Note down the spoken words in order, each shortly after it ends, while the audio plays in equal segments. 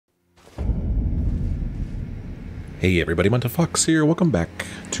Hey everybody, Fox here. Welcome back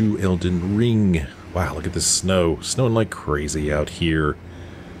to Elden Ring. Wow, look at this snow. Snowing like crazy out here.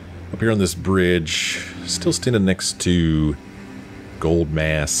 Up here on this bridge, still standing next to Gold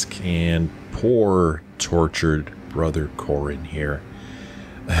Mask and poor tortured Brother Corhyn here.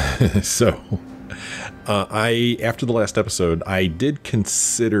 So, after the last episode, I did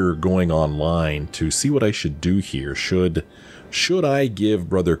consider going online to see what I should do here. Should I give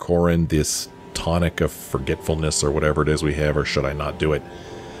Brother Corhyn this Tonic of Forgetfulness or whatever it is we have, or should I not do it?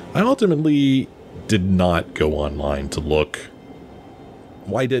 I ultimately did not go online to look.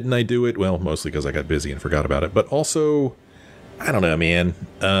 Why didn't I do it? Well, mostly because I got busy and forgot about it, but also, I don't know, man.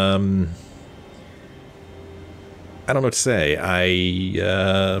 I don't know what to say.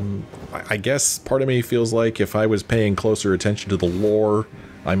 I guess part of me feels like if I was paying closer attention to the lore,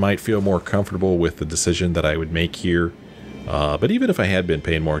 I might feel more comfortable with the decision that I would make here. But even if I had been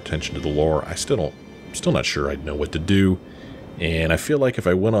paying more attention to the lore, I still not sure I'd know what to do. And I feel like if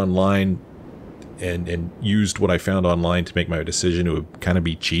I went online and used what I found online to make my decision, it would kind of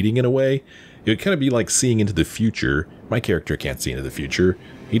be cheating in a way. It would kind of be like seeing into the future. My character can't see into the future.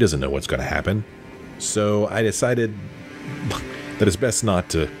 He doesn't know what's going to happen. So I decided that it's best not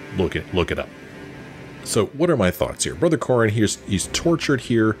to look it up. So what are my thoughts here? Brother Corhyn, he's tortured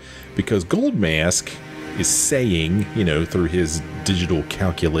here because Gold Mask is saying, you know, through his digital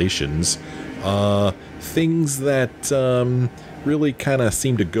calculations, things that really kind of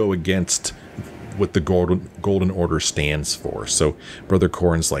seem to go against what the Golden Order stands for. So Brother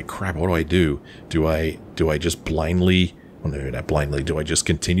Corhyn's like, crap, what do I do? Do I just blindly, well, no, not blindly, do I just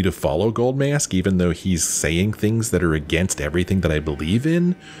continue to follow Gold Mask even though he's saying things that are against everything that I believe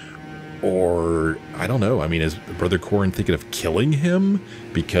in? Or, I don't know, I mean, is Brother Corhyn thinking of killing him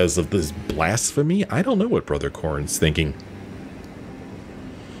because of this blasphemy? I don't know what Brother Corhyn's thinking.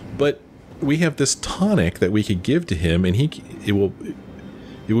 But we have this tonic that we could give to him, and it will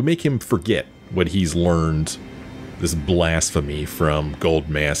make him forget what he's learned, this blasphemy from Gold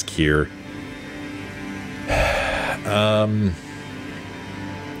Mask here. I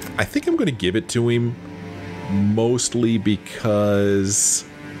think I'm going to give it to him, mostly because,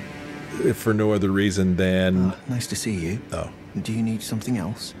 for no other reason than... nice to see you. Oh. Do you need something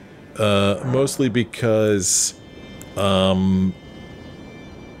else? Mostly because,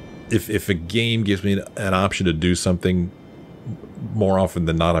 if a game gives me an option to do something, more often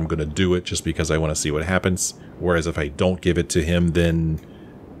than not, I'm going to do it just because I want to see what happens. Whereas if I don't give it to him, then,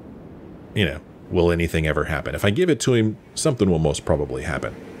 you know, will anything ever happen? If I give it to him, something will most probably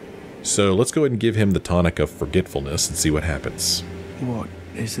happen. So let's go ahead and give him the Tonic of Forgetfulness and see what happens. What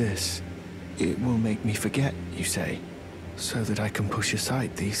is this? It will make me forget, you say, so that I can push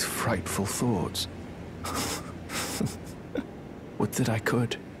aside these frightful thoughts. Would that I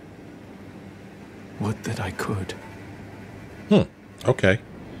could. Would that I could. Okay.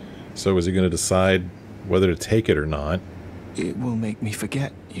 So is he going to decide whether to take it or not? It will make me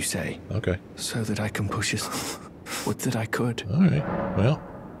forget, you say. Okay. So that I can push aside. Would that I could. All right.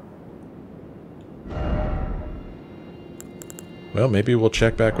 Well, maybe we'll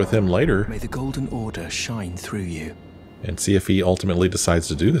check back with him later. May the Golden Order shine through you. And see if he ultimately decides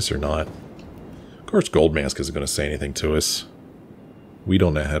to do this or not. Of course, Gold Mask isn't going to say anything to us. We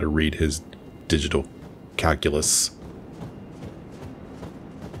don't know how to read his digital calculus.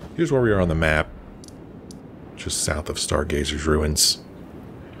 Here's where we are on the map. Just south of Stargazer's Ruins.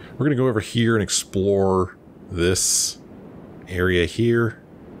 We're going to go over here and explore this area here.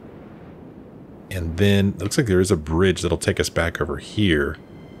 And then, it looks like there is a bridge that'll take us back over here.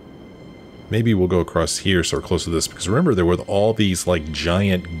 Maybe we'll go across here so we're close to this. Because remember, there were all these, like,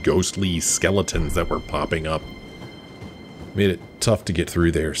 giant ghostly skeletons that were popping up. Made it tough to get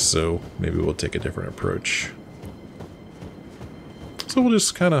through there, so maybe we'll take a different approach. So we'll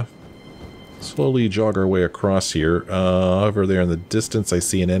just kind of slowly jog our way across here. Over there in the distance, I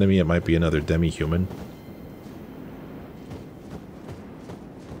see an enemy. It might be another demi-human.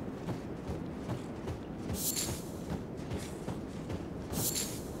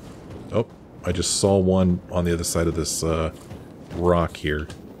 Oh, I just saw one on the other side of this rock here.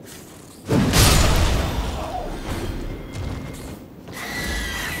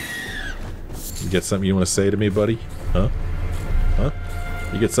 You got something you want to say to me, buddy? Huh? Huh?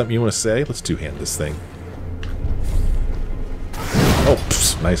 You got something you want to say? Let's two-hand this thing. Oh,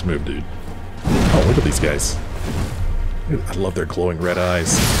 pfft, nice move, dude. Oh, look at these guys. I love their glowing red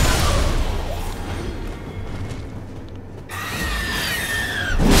eyes.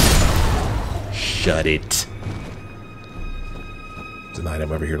 Shut it. There's an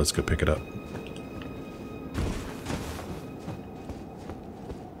item over here. Let's go pick it up.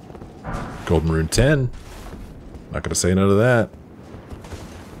 Golden Rune 10. Not gonna say no to that.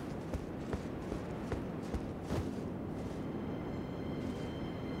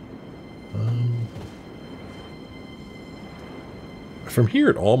 From here,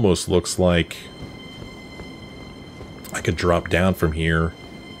 it almost looks like I could drop down from here.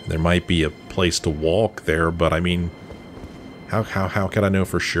 There might be a place to walk there, but I mean, how can I know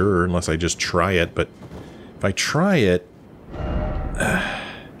for sure unless I just try it? But if I try it, I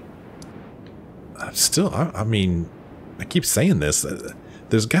mean, I keep saying this.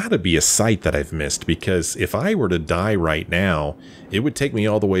 There's got to be a site that I've missed, because if I were to die right now, it would take me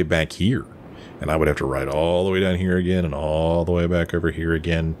all the way back here. And I would have to ride all the way down here again and all the way back over here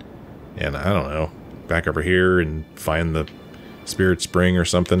again. And I don't know, back over here and find the Spirit Spring or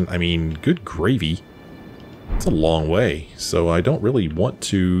something. I mean, good gravy. It's a long way. So I don't really want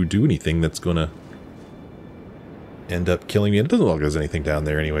to do anything that's going to end up killing me. And it doesn't look like there's anything down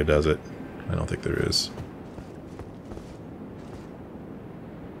there anyway, does it? I don't think there is.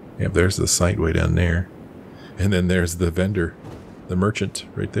 Yep, there's the site way down there. And then there's the vendor, the merchant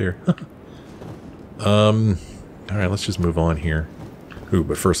right there. Alright, let's just move on here. Ooh,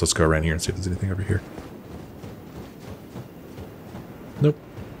 but first let's go around here and see if there's anything over here. Nope.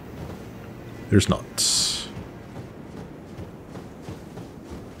 There's not.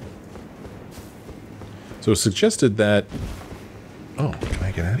 So it suggested that... Oh, can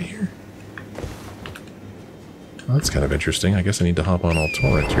I get out of here? Well, that's kind of interesting. I guess I need to hop on all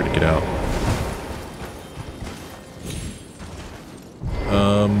torrent here to get out.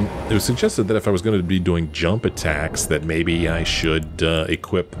 It was suggested that if I was going to be doing jump attacks, that maybe I should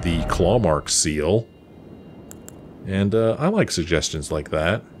equip the claw mark seal. And I like suggestions like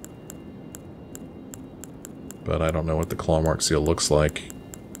that. But I don't know what the claw mark seal looks like.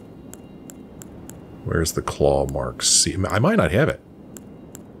 Where's the claw mark seal? I might not have it.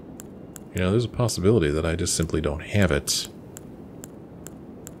 You know, there's a possibility that I just simply don't have it.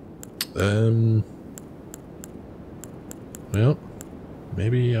 Well,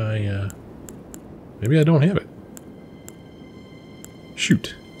 maybe I don't have it.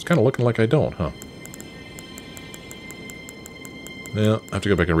 Shoot. It's kind of looking like I don't, huh? Well, I have to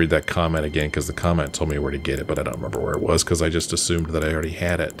go back and read that comment again, because the comment told me where to get it, but I don't remember where it was, because I just assumed that I already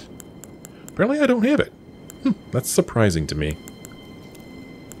had it. Apparently I don't have it. That's surprising to me.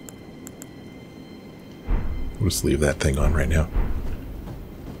 We'll just leave that thing on right now.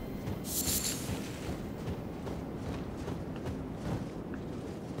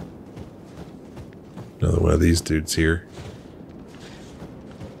 Another one of these dudes here.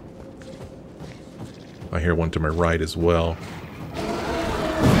 I hear one to my right as well.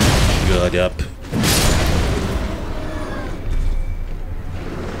 Shut up.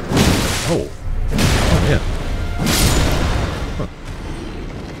 Oh. Oh, yeah. Huh.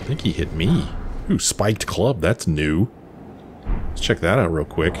 I think he hit me. Ooh, spiked club. That's new. Let's check that out real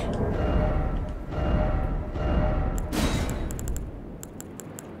quick.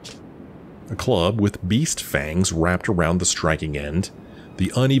 A club with beast fangs wrapped around the striking end.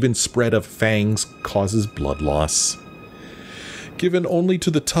 The uneven spread of fangs causes blood loss. Given only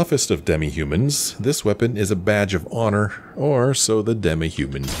to the toughest of demi-humans, this weapon is a badge of honor, or so the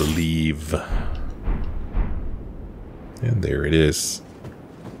demi-humans believe. And there it is.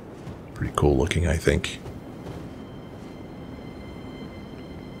 Pretty cool looking, I think.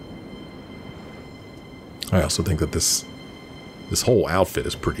 I also think that this whole outfit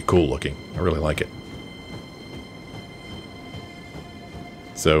is pretty cool looking. I really like it.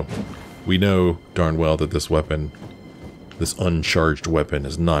 So, we know darn well that this weapon, this uncharged weapon,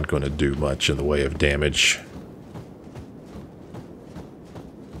 is not going to do much in the way of damage.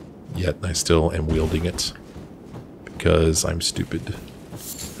 Yet, I still am wielding it. Because I'm stupid.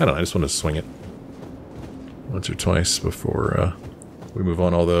 I don't know, I just want to swing it once or twice before we move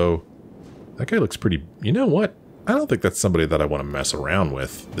on, although that guy looks pretty... You know what? I don't think that's somebody that I want to mess around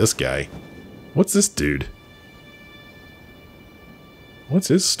with. This guy. What's this dude? What's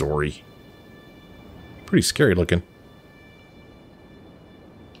his story? Pretty scary looking.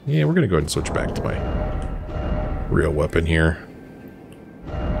 Yeah, we're going to go ahead and switch back to my real weapon here.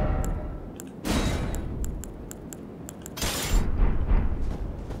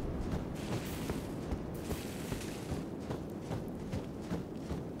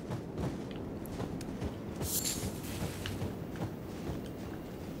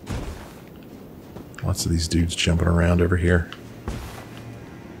 Lots of these dudes jumping around over here.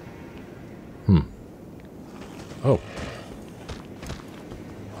 Oh.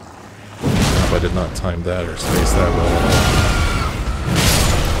 I did not time that or space that well.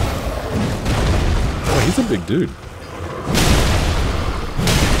 Oh, he's a big dude.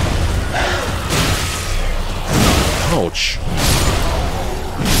 Ouch.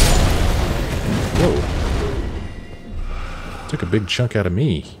 Whoa. Took a big chunk out of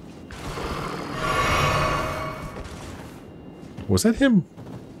me. Was that him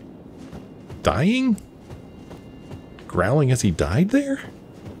dying? Growling as he died there?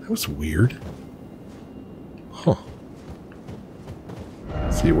 That was weird. Huh.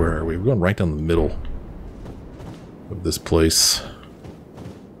 Let's see, where are we? We're going right down the middle of this place.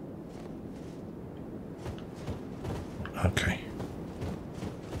 Okay.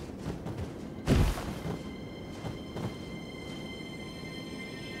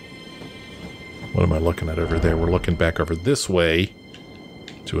 What am I looking at over there? We're looking back over this way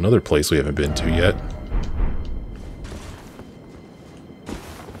to another place we haven't been to yet.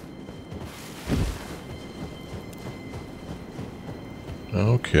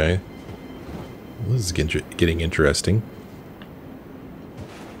 Okay. Well, this is getting interesting.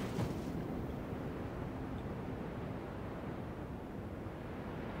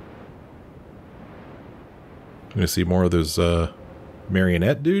 I'm gonna see more of those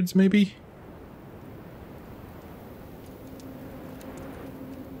marionette dudes, maybe?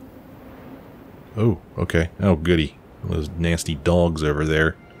 Oh, okay. Oh, goody. Those nasty dogs over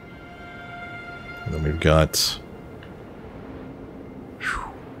there. And then we've got... Whew.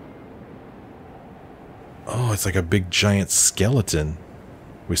 Oh, it's like a big giant skeleton.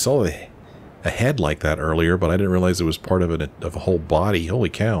 We saw a head like that earlier, but I didn't realize it was part of a whole body. Holy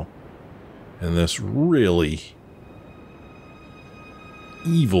cow. And this really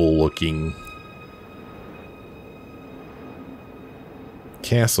evil-looking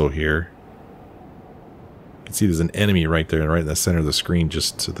castle here. You can see there's an enemy right there, right in the center of the screen,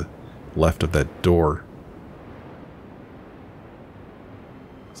 just to the left of that door.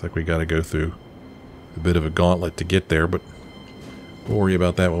 Looks like we gotta go through a bit of a gauntlet to get there, but we'll worry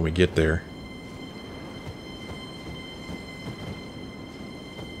about that when we get there.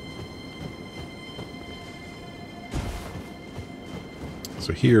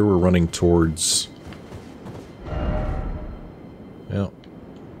 So here we're running towards... Well,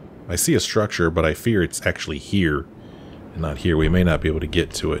 I see a structure, but I fear it's actually here and not here. We may not be able to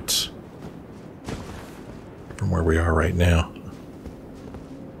get to it from where we are right now.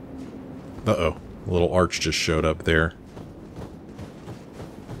 Uh-oh. A little arch just showed up there.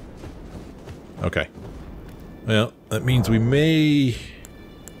 Okay. Well, that means we may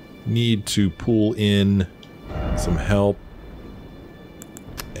need to pull in some help.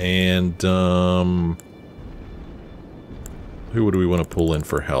 And, who would we want to pull in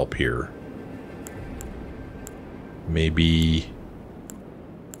for help here? Maybe...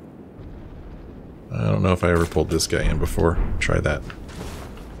 I don't know if I ever pulled this guy in before. Try that.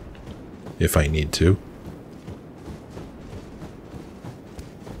 If I need to.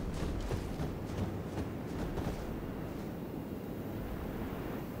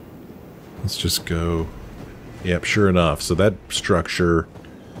 Let's just go... Yep, sure enough. So that structure...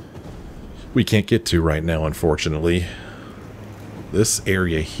 we can't get to right now, unfortunately. This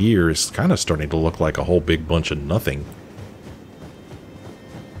area here is kind of starting to look like a whole big bunch of nothing.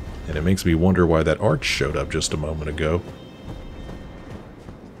 And it makes me wonder why that arch showed up just a moment ago.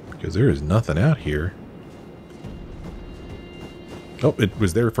 Because there is nothing out here. Oh, it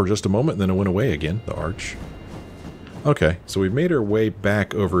was there for just a moment and then it went away again, the arch. Okay, so we've made our way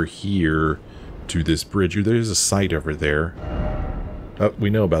back over here to this bridge. There's a site over there. Oh, we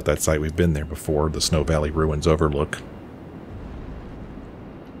know about that site. We've been there before. The Snow Valley Ruins Overlook.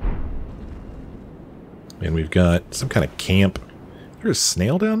 And we've got some kind of camp. There's a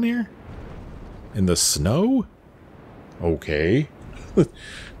snail down there? In the snow? Okay.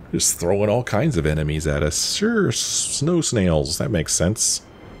 Just throwing all kinds of enemies at us. Sure, snow snails. That makes sense.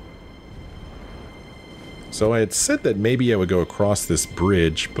 So I had said that maybe I would go across this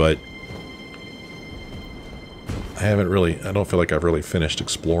bridge, but... I don't feel like I've really finished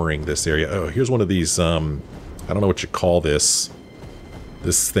exploring this area. Oh, here's one of these, I don't know what you call this.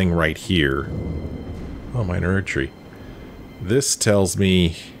 This thing right here. Oh, minor Erdtree. This tells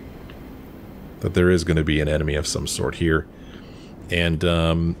me that there is going to be an enemy of some sort here. And,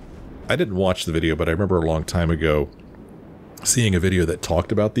 I didn't watch the video, but I remember a long time ago seeing a video that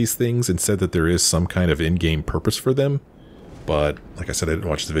talked about these things and said that there is some kind of in-game purpose for them. But, like I said, I didn't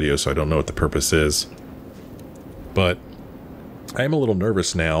watch the video, so I don't know what the purpose is. But I am a little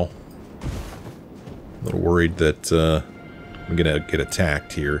nervous now. A little worried that I'm going to get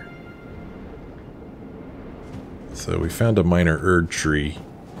attacked here. So we found a minor Erdtree.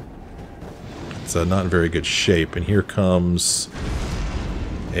 It's not in very good shape. And here comes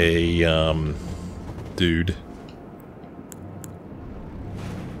a dude.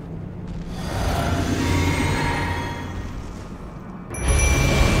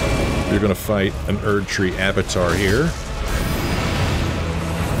 going to fight an Erdtree Avatar here.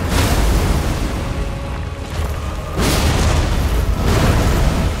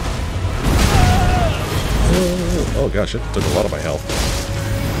 Oh gosh, it took a lot of my health.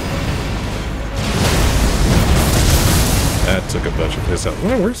 That took a bunch of his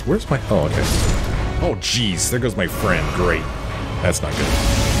health. Where's my... Oh, okay. Oh, jeez. There goes my friend. Great. That's not good.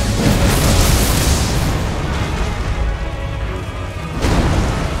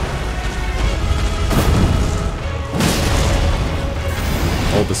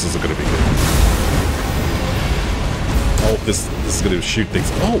 Oh, this isn't going to be good. Oh, this is going to shoot things.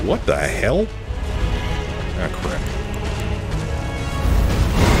 Oh, what the hell? Ah, crap.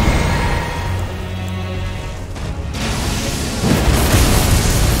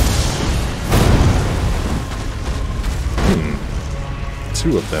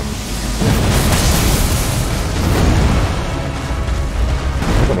 Two of them.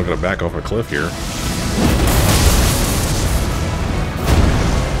 I'm not going to back off a cliff here.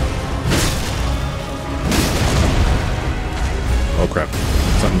 Oh crap.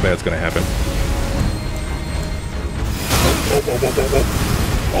 Something bad's going to happen.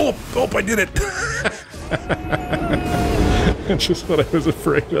 Oh, I did it! Just what I was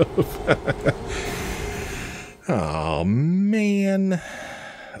afraid of. Oh, man.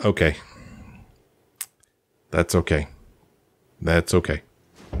 Okay. That's okay. That's okay.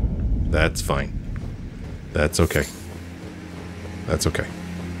 That's fine. That's okay. That's okay.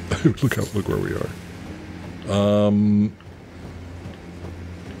 Look where we are.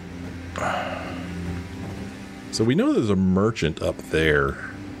 So we know there's a merchant up there.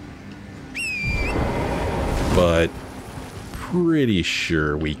 But pretty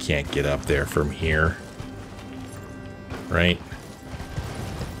sure we can't get up there from here. Right?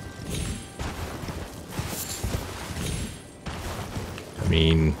 I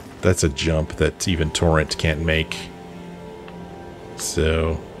mean, that's a jump that even Torrent can't make.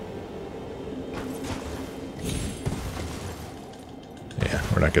 So... yeah,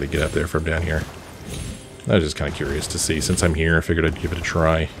 we're not going to get up there from down here. I was just kind of curious to see. Since I'm here, I figured I'd give it a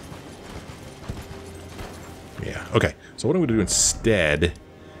try. Yeah, okay. So what I'm going to do instead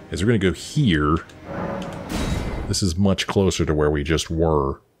is we're going to go here. This is much closer to where we just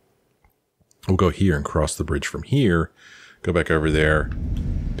were. We'll go here and cross the bridge from here. Go back over there.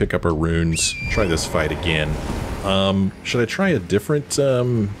 Pick up our runes. Try this fight again. Should I try a different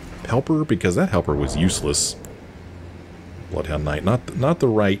helper? Because that helper was useless. Bloodhound Knight. Not the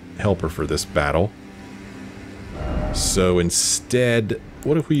right helper for this battle. So instead,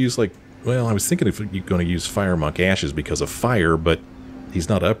 what if we use like... well, I was thinking if you're going to use Fire Monk Ashes because of fire, but he's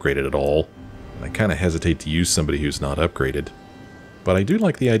not upgraded at all. I kind of hesitate to use somebody who's not upgraded. But I do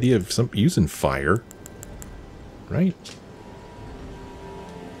like the idea of using fire. Right?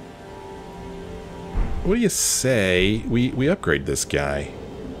 What do you say we upgrade this guy?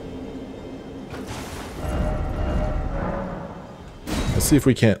 Let's see if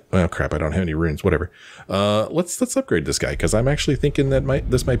we can't... oh crap, I don't have any runes. Whatever. Let's upgrade this guy, because I'm actually thinking that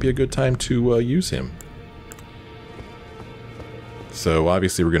this might be a good time to use him. So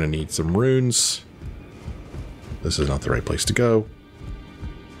obviously we're going to need some runes. This is not the right place to go.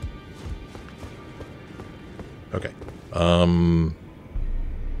 Okay.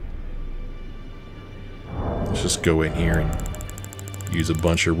 Let's just go in here and use a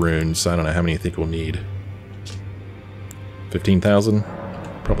bunch of runes. I don't know how many you think we'll need. 15,000?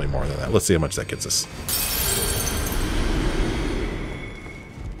 Probably more than that. Let's see how much that gets us.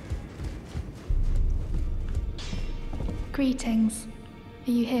 Greetings.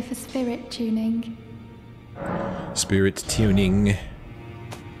 Are you here for spirit tuning? Spirit tuning.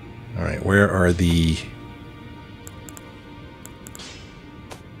 Alright, where are these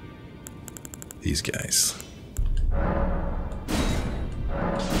guys?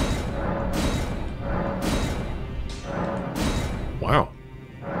 Wow.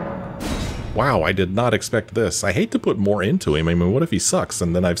 Wow, I did not expect this. I hate to put more into him. I mean, what if he sucks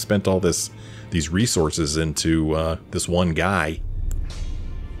and then I've spent all these resources into this one guy?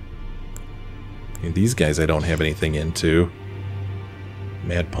 And these guys I don't have anything into.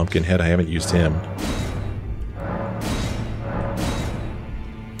 Mad Pumpkinhead, I haven't used him.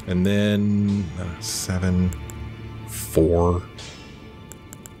 And then 7, 4.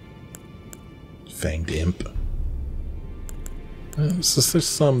 Fanged Imp. So there's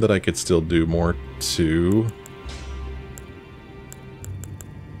some that I could still do more to.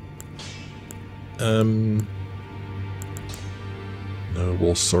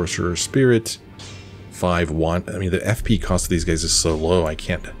 Noble Sorcerer Spirit. 5-1. I mean, the FP cost of these guys is so low, I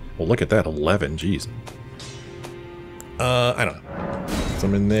can't... well, look at that. 11. Jeez. I don't know.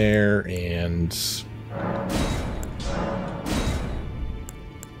 some in there, and just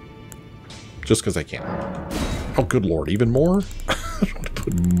because I can. Oh, good lord, even more? I want to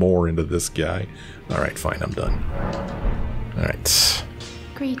put more into this guy. Alright, fine, I'm done. Alright.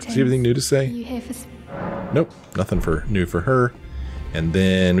 Greetings. See anything new to say? Are you here for... Nope, nothing new for her. And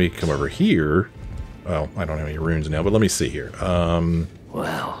then we come over here. Oh, I don't have any runes now, but let me see here.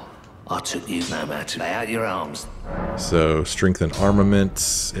 Well, I took you no matter. Lay out your arms. So, strengthen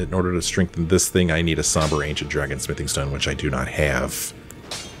armaments. In order to strengthen this thing, I need a somber ancient dragon smithing stone, which I do not have.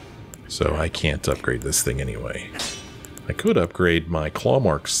 So I can't upgrade this thing anyway. I could upgrade my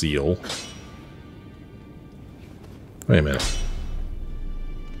clawmark seal. Wait a minute.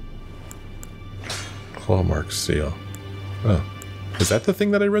 Clawmark seal. Oh. Is that the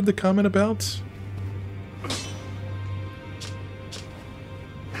thing that I read the comment about?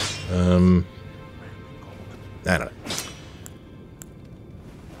 I don't know.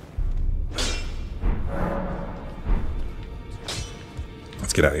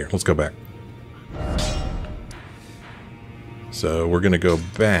 Let's get out of here. Let's go back. So we're going to go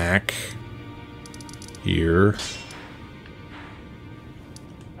back here.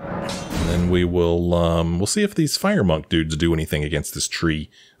 And then we will, we'll see if these fire monk dudes do anything against this tree.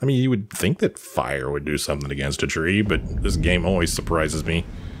 I mean, you would think that fire would do something against a tree, but this game always surprises me.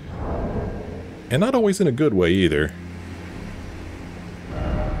 And not always in a good way either.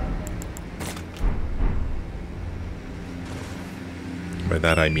 By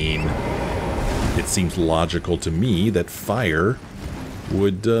that I mean, it seems logical to me that fire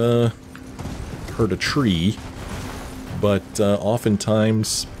would hurt a tree, but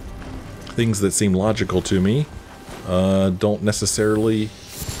oftentimes things that seem logical to me don't necessarily...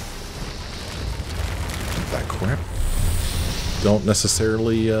 that crap. Don't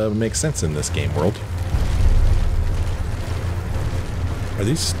necessarily make sense in this game world. Are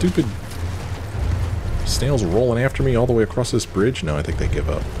these stupid snails rolling after me all the way across this bridge? No, I think they give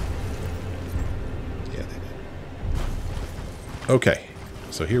up. Yeah, they did. Okay,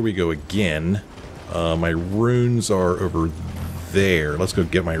 so here we go again. My runes are over there. Let's go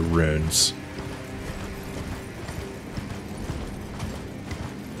get my runes.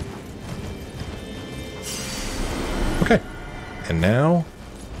 Okay, and now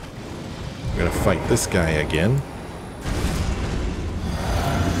I'm gonna fight this guy again.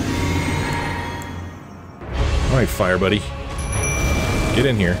 Alright, fire buddy. Get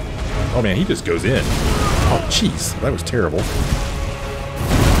in here. Oh man, he just goes in. Oh jeez, that was terrible.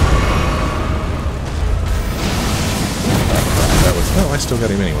 That was... oh, I still got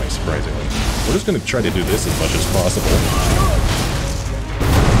him anyway, surprisingly. We're just going to try to do this as much as possible.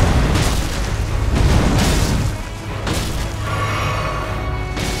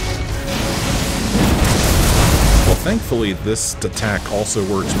 Well, thankfully, this attack also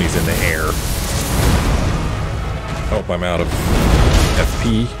works when he's in the air. Oh, I'm out of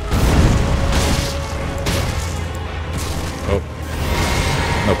FP. Oh.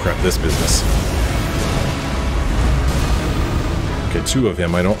 Oh crap, this business. Okay, two of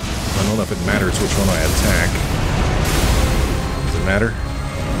him. I don't know if it matters which one I attack. Does it matter?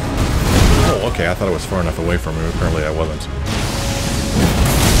 Oh, okay, I thought I was far enough away from him. Apparently I wasn't.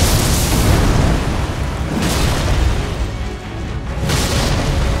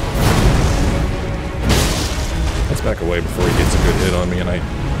 Let's back away before he gets a good hit on me and I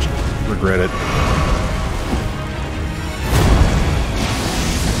regret it.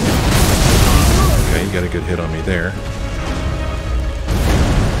 Okay, he got a good hit on me there.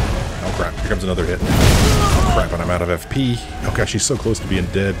 Oh crap, here comes another hit. Oh crap, and I'm out of FP. Oh gosh, she's so close to being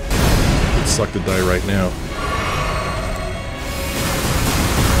dead. It'd suck to die right now.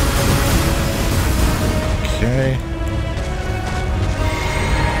 Okay.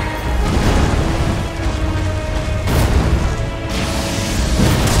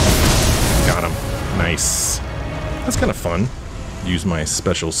 Got him. Nice. That's kind of fun. Use my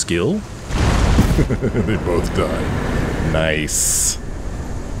special skill. They both die. Nice.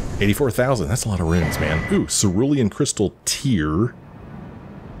 84,000. That's a lot of runes, man. Ooh, cerulean crystal tear.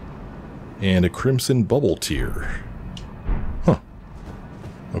 And a crimson bubble tear. Huh.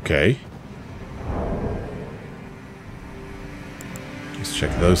 Okay. Let's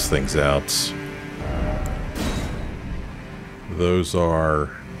check those things out. Those are...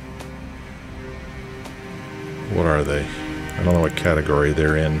 what are they? I don't know what category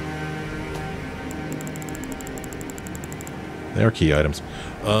they're in. They are key items.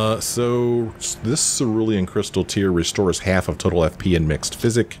 So this cerulean crystal tear restores half of total FP in mixed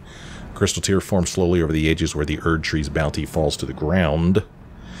physic. Crystal tear forms slowly over the ages where the Erdtree's bounty falls to the ground.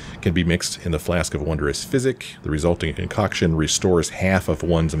 can be mixed in the Flask of Wondrous Physic. The resulting concoction restores half of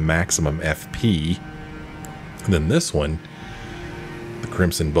one's maximum FP. And then this one, the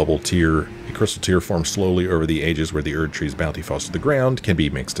Crimson Bubble Tear, a crystal tear forms slowly over the ages where the Erdtree's bounty falls to the ground, can be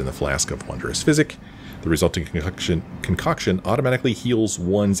mixed in the Flask of Wondrous Physic. The resulting concoction automatically heals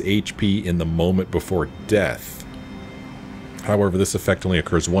one's HP in the moment before death. However, this effect only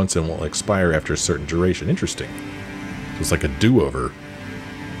occurs once and will expire after a certain duration. Interesting. So it's like a do-over,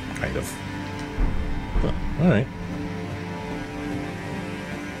 kind of. Huh, alright.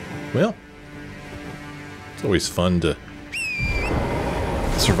 Well, it's always fun to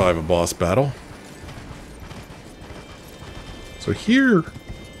survive a boss battle. So here,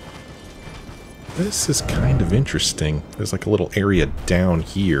 this is kind of interesting. There's like a little area down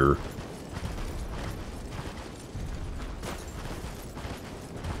here.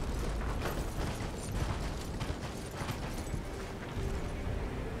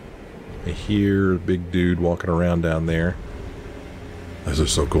 I hear a big dude walking around down there. Those are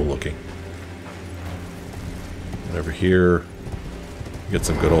so cool looking. And over here, get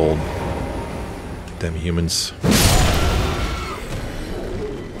some good old demi-humans.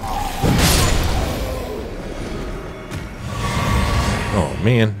 Oh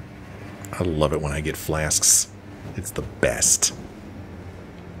man, I love it when I get flasks. It's the best.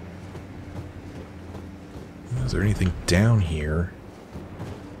 Is there anything down here?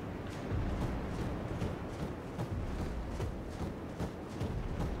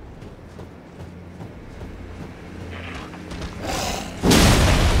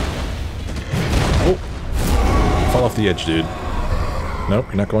 Fall off the edge, dude. Nope,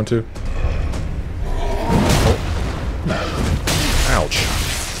 you're not going to? Oh. Ouch.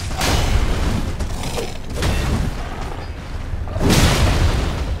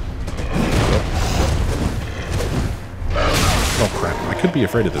 Oh, crap. I could be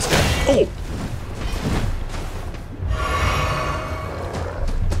afraid of this guy. Oh!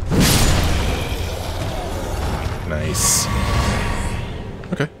 Nice.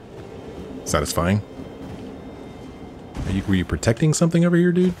 Okay. Satisfying. Were you protecting something over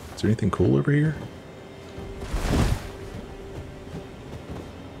here, dude? Is there anything cool over here?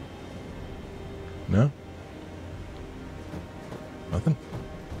 No? Nothing?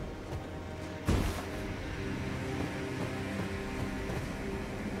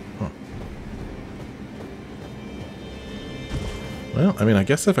 Huh. Well, I mean, I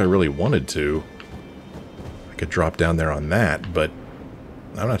guess if I really wanted to, I could drop down there on that, but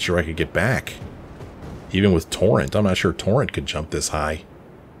I'm not sure I could get back. Even with Torrent, I'm not sure Torrent could jump this high.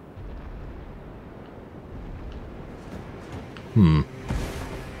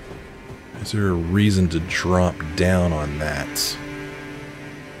 Is there a reason to drop down on that?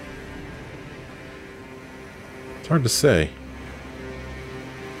 It's hard to say.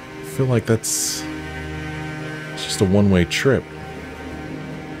 I feel like it's just a one-way trip.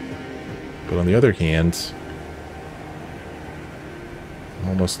 But on the other hand,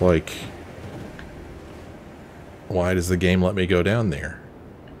 almost like, why does the game let me go down there?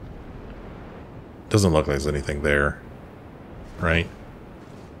 Doesn't look like there's anything there, right?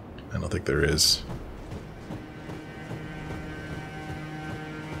 I don't think there is.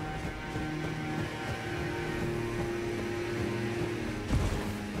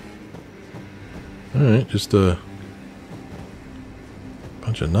 Alright, just a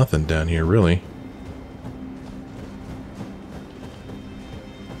bunch of nothing down here, really.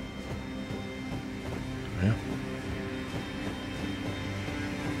 Yeah.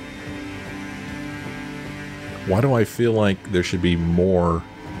 Why do I feel like there should be more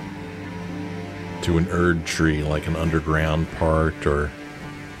to an Erdtree, like an underground part, or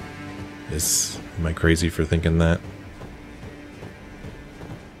am I crazy for thinking that?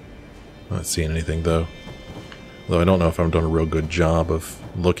 I'm not seeing anything though. Though I don't know if I'm doing a real good job of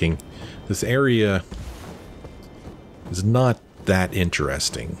looking. This area is not that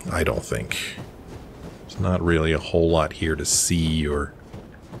interesting, I don't think. There's not really a whole lot here to see or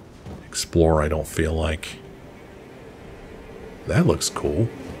explore, I don't feel like. That looks cool.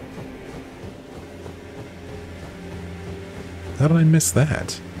 How did I miss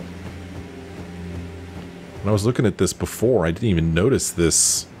that? When I was looking at this before, I didn't even notice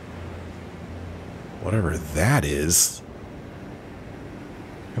this. Whatever that is.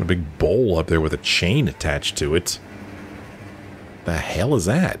 Got a big bowl up there with a chain attached to it. The hell is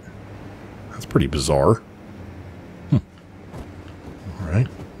that? That's pretty bizarre. Alright.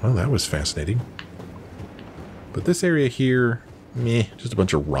 Well, that was fascinating. But this area here, meh. Just a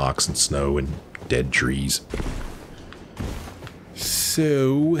bunch of rocks and snow and dead trees.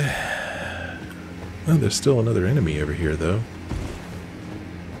 So, well, there's still another enemy over here, though.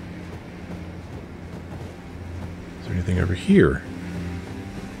 there anything over here?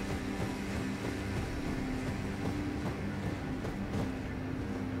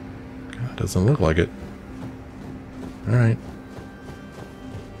 God, doesn't look like it. Alright.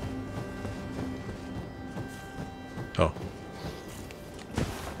 Oh.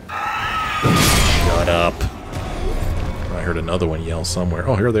 Shut up. I heard another one yell somewhere.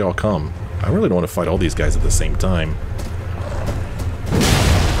 Oh, here they all come. I really don't want to fight all these guys at the same time.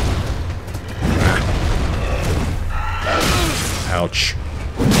 Ouch.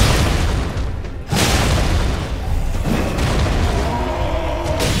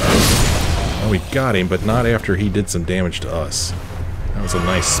 Oh, we got him, but not after he did some damage to us. That was a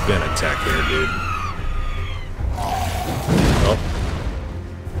nice spin attack there, dude. Oh.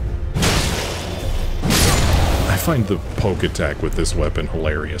 I find the poke attack with this weapon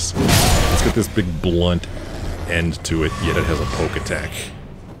hilarious. It's got this big blunt end to it, yet it has a poke attack.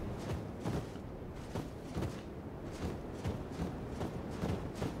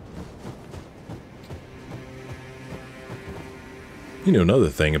 You know, another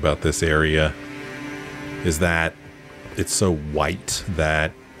thing about this area is that it's so white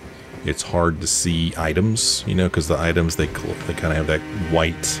that it's hard to see items, you know, because the items, they kind of have that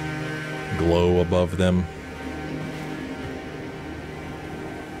white glow above them.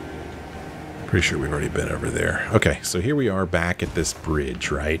 Pretty sure we've already been over there. Okay, so here we are back at this bridge,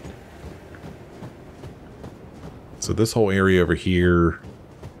 right? So this whole area over here,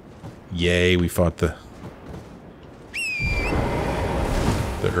 yay, we fought the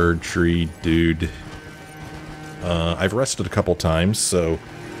Erdtree dude. I've rested a couple times, so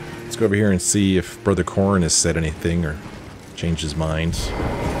let's go over here and see if Brother Corhyn has said anything or changed his mind.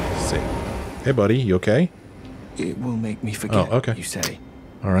 Let's see. Hey, buddy, you okay? It will make me forget, oh, okay. You say.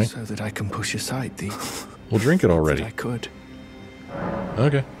 All right. So that I can push aside the... We'll drink it already. I could.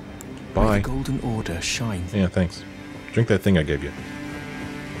 Okay. Bye. May the Golden Order shine. Yeah, thanks. Drink that thing I gave you.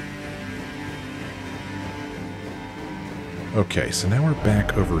 Okay, so now we're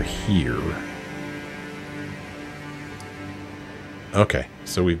back over here. Okay,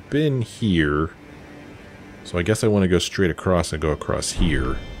 so we've been here. So I guess I want to go straight across and go across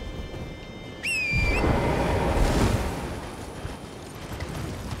here.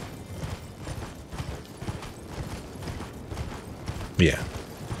 Yeah.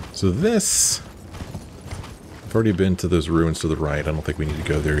 So this... I've already been to those ruins to the right. I don't think we need to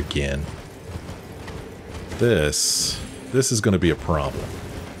go there again. This is going to be a problem.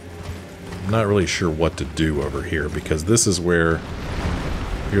 I'm not really sure what to do over here, because this is where...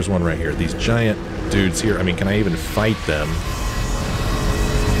 Here's one right here. These giant dudes here. I mean, can I even fight them?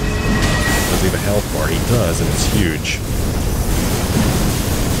 Does he have a health bar? He does, and it's huge.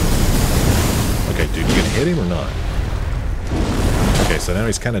 Okay, dude, you gonna hit him or not? Okay, so now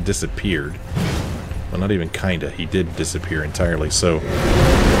he's kind of disappeared. Well, not even kinda. He did disappear entirely, so...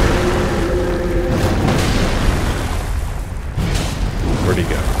 Where'd he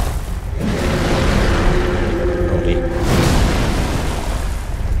go? Oh, he...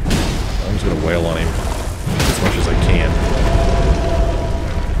 I'm just gonna wail on him as much as I can.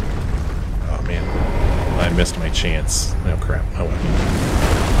 Oh, man. I missed my chance. Oh, crap. Oh, well.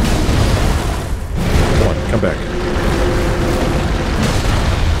 Come on, come back.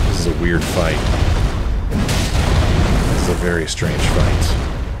 This is a weird fight. This is a very strange fight.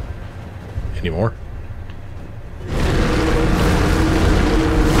 Any more?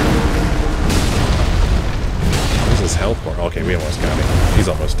 His health bar. Okay, we almost got him. He's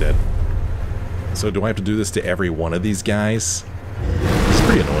almost dead. So do I have to do this to every one of these guys? It's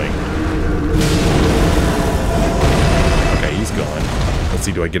pretty annoying. Okay, he's gone. Let's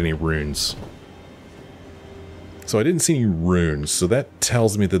see, do I get any runes? So I didn't see any runes, so that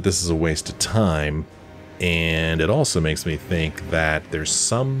tells me that this is a waste of time. And it also makes me think that there's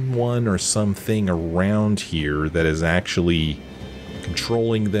someone or something around here that is actually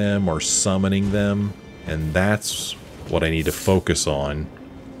controlling them or summoning them. And that's what I need to focus on.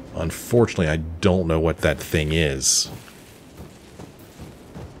 Unfortunately, I don't know what that thing is.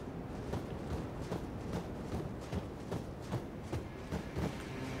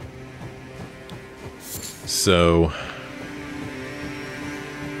 So,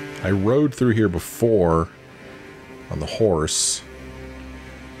 I rode through here before on the horse,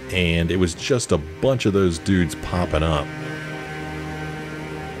 and it was just a bunch of those dudes popping up.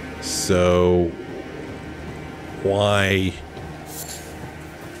 So... why?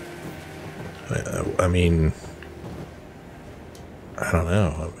 I mean, I don't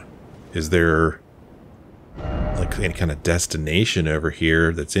know. Is there like any kind of destination over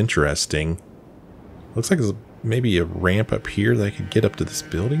here that's interesting? Looks like there's maybe a ramp up here that I could get up to this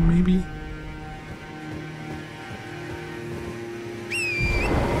building, maybe?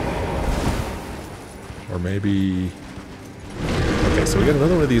 Or maybe... Okay, so we got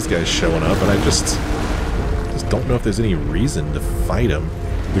another one of these guys showing up, and I just don't know if there's any reason to fight him.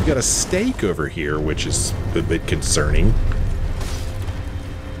 We've got a stake over here, which is a bit concerning.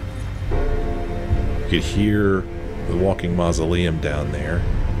 You could hear the walking mausoleum down there.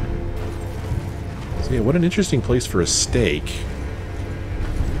 So yeah, what an interesting place for a stake.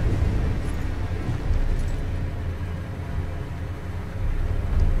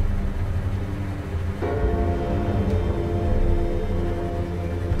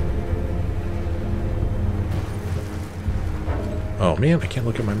 Oh man, I can't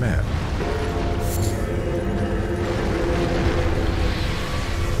look at my map.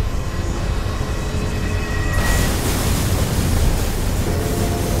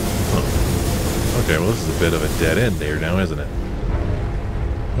 Huh. Okay, well this is a bit of a dead end there now, isn't it?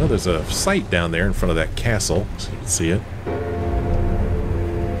 Well, there's a site down there in front of that castle, so you can see it.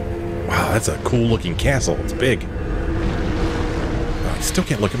 Wow, that's a cool looking castle. It's big. Oh, I still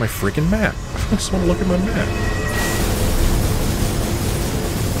can't look at my freaking map. I just want to look at my map.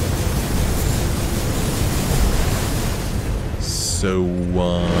 So,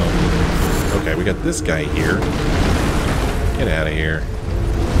 okay, we got this guy here. Get out of here.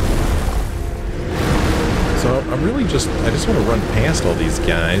 So, I'm really just, I just want to run past all these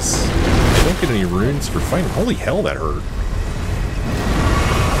guys. I don't get any runes for fighting. Holy hell, that hurt.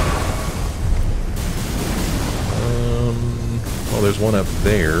 Well, there's one up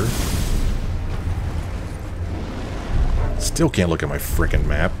there. Still can't look at my frickin'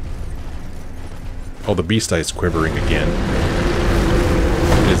 map. Oh, the beast eye is quivering again.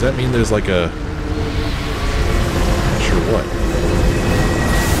 Does that mean there's like a... Not sure what.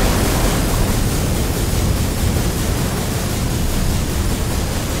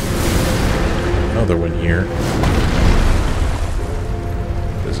 Another one here.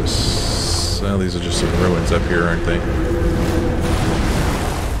 There's a... Well, these are just some ruins up here, aren't they?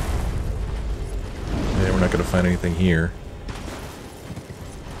 Yeah, we're not going to find anything here.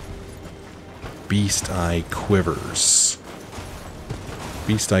 Beast eye quivers.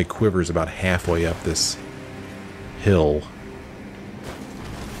 Beast eye quivers about halfway up this hill.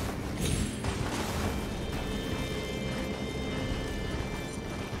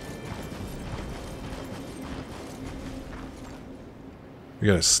 We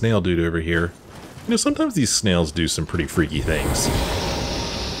got a snail dude over here. You know, sometimes these snails do some pretty freaky things.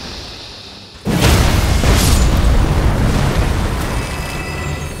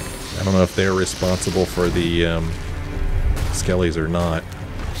 I don't know if they're responsible for the skellies or not.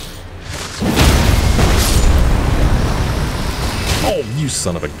 Oh, you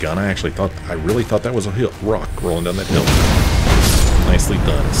son of a gun. I really thought that was a rock rolling down that hill. Nicely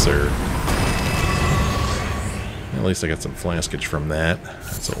done, sir. At least I got some flaskage from that.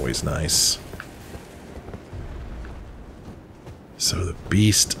 That's always nice. So the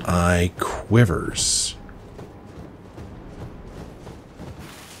beast eye quivers.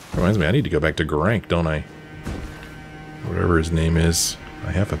 Reminds me, I need to go back to Grank, don't I? Whatever his name is.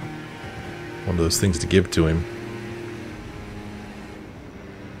 I have one of those things to give to him.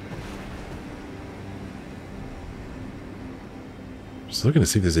 Just looking to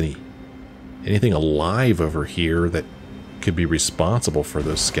see if there's anything alive over here that could be responsible for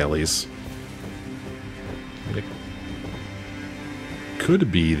those skellies. It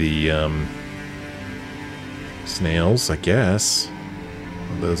could be the snails, I guess.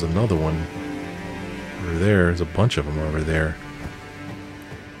 There's another one over there. There's a bunch of them over there.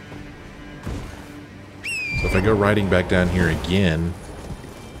 So if I go riding back down here again...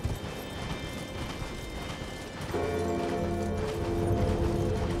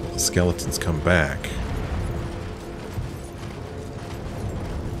 the skeletons come back.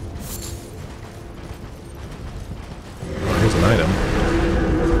 Here's an item.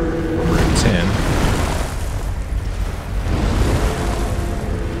 Room 10.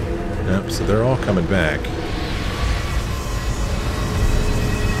 Yep, so they're all coming back.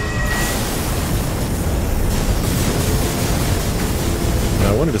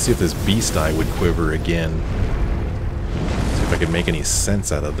 Now I wanted to see if this beast eye would quiver again. See if I could make any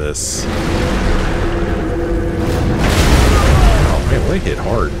sense out of this. Oh man, well, they hit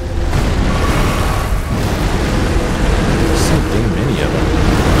hard. There's so dang many of them.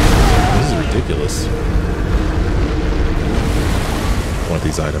 This is ridiculous. I want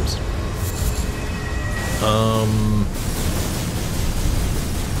these items.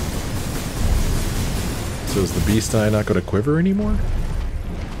 So is the beast eye not going to quiver anymore?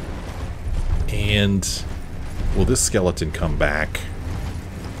 And will this skeleton come back?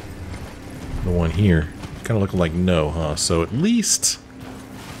 The one here. Kind of looking like no, huh? So at least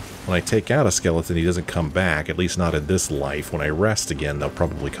when I take out a skeleton, he doesn't come back, at least not in this life. When I rest again, they'll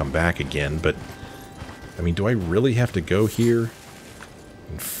probably come back again, but I mean, do I really have to go here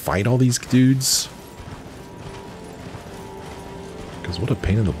and fight all these dudes? Because what a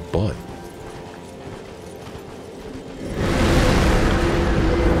pain in the butt.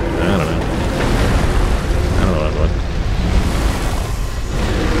 I don't know. I don't know what I'm doing.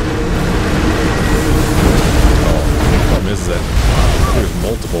 Oh, the problem is that there's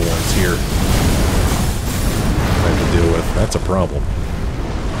multiple ones here I have to deal with. That's a problem.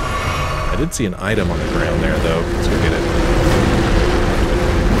 I did see an item on the ground there, though. Let's go get it.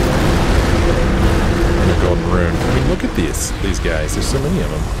 And a golden rune. I mean, look at these guys. There's so many of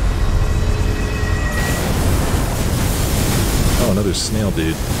them. Oh, another snail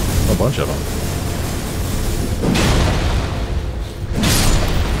dude. A bunch of them.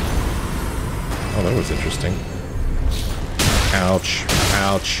 Oh, that was interesting. Ouch.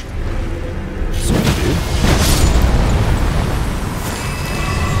 Ouch. Sorry, dude.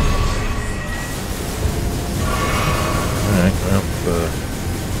 Alright, well, the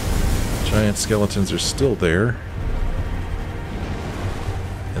giant skeletons are still there.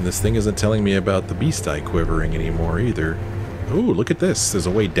 And this thing isn't telling me about the beast eye quivering anymore either. Ooh, look at this. There's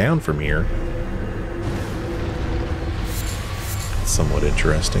a way down from here. Somewhat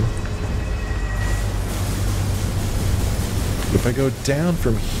interesting. But if I go down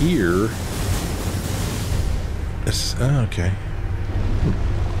from here... This, oh, okay.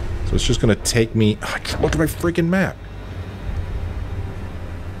 So it's just going to take me... Oh, look at my freaking map.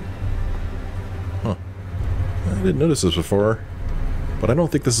 Huh. I didn't notice this before. But I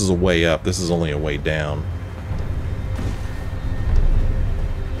don't think this is a way up. This is only a way down.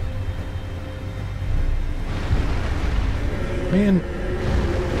 Man,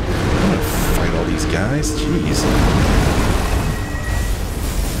 I'm gonna fight all these guys. Jeez.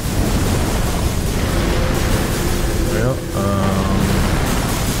 Well,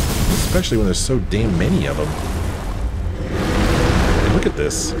 especially when there's so damn many of them. Hey, look at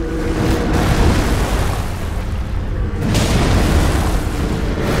this.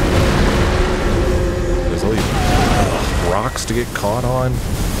 There's all these rocks to get caught on.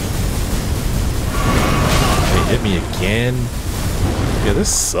 They hit me again. Yeah,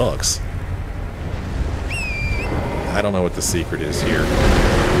 this sucks. I don't know what the secret is here.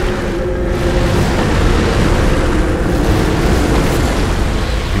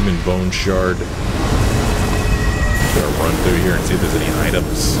 Human bone shard. Gonna run through here and see if there's any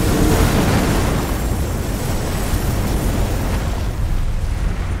items.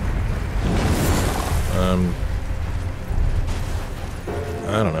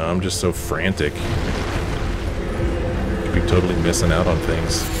 I don't know, I'm just so frantic. Could be totally missing out on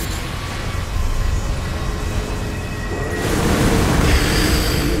things.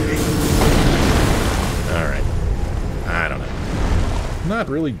 Alright. I don't know. Not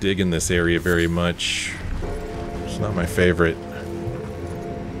really digging this area very much. It's not my favorite.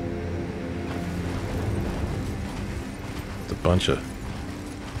 It's a bunch of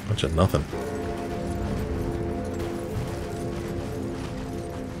nothing.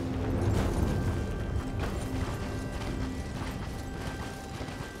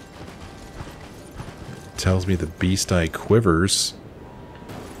 Tells me the beast eye quivers,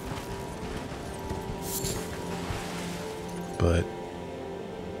 but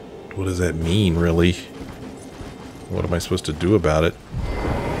what does that mean, really? What am I supposed to do about it?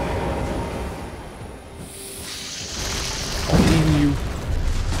 Oh, damn you!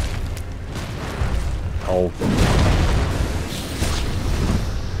 Oh.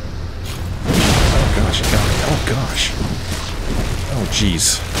 Oh gosh, it got me. Oh gosh. Oh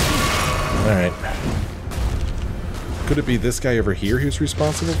jeez. Alright. Could it be this guy over here who's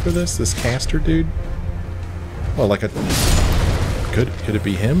responsible for this? This caster dude? Well, like a... Could it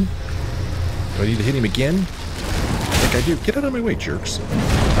be him? Do I need to hit him again? I think I do. Get out of my way, jerks. Oh,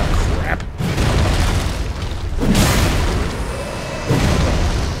 crap.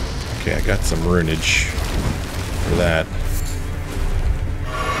 Okay, I got some runage for that.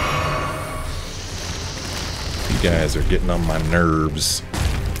 You guys are getting on my nerves.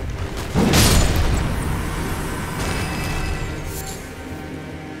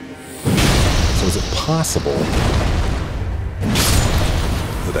 So is it possible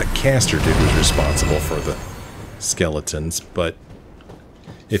that that caster dude was responsible for the skeletons? But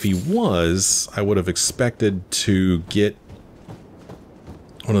if he was, I would have expected to get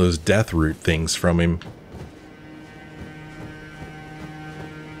one of those death root things from him.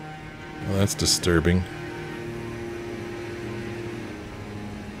 Well, that's disturbing.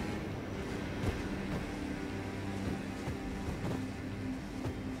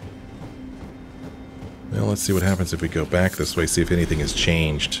 let's see what happens if we go back this way, see if anything has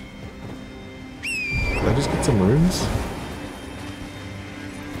changed. Did I just get some runes?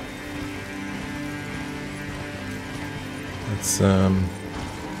 Let's,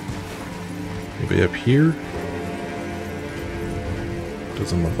 maybe up here?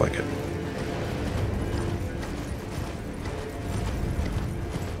 Doesn't look like it.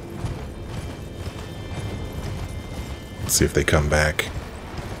 Let's see if they come back.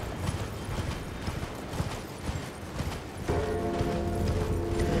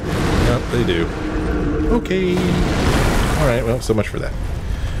 Yep, they do. Okay. Alright, well, so much for that.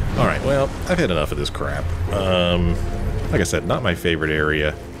 Alright, well, I've had enough of this crap. Like I said, not my favorite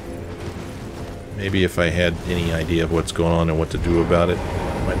area. Maybe if I had any idea of what's going on and what to do about it,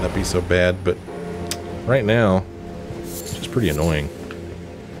 it might not be so bad, but right now, it's just pretty annoying.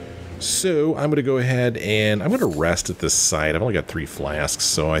 So, I'm going to go ahead and I'm going to rest at this site. I've only got 3 flasks,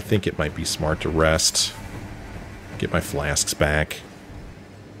 so I think it might be smart to rest. Get my flasks back.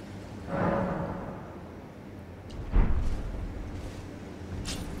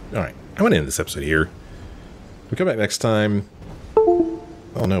 Alright, I'm going to end this episode here. We'll come back next time.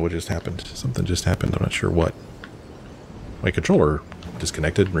 Oh no, what just happened? Something just happened. I'm not sure what. My controller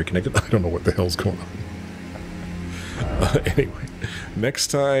disconnected, reconnected. I don't know what the hell's going on. Anyway, next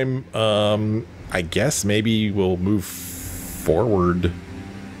time, I guess maybe we'll move forward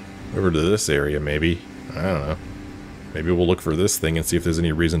over to this area, maybe. I don't know. Maybe we'll look for this thing and see if there's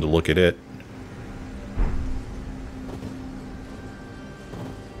any reason to look at it.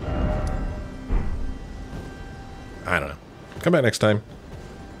 I don't know. Come back next time.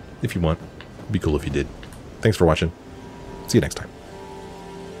 If you want. It'd be cool if you did. Thanks for watching. See you next time.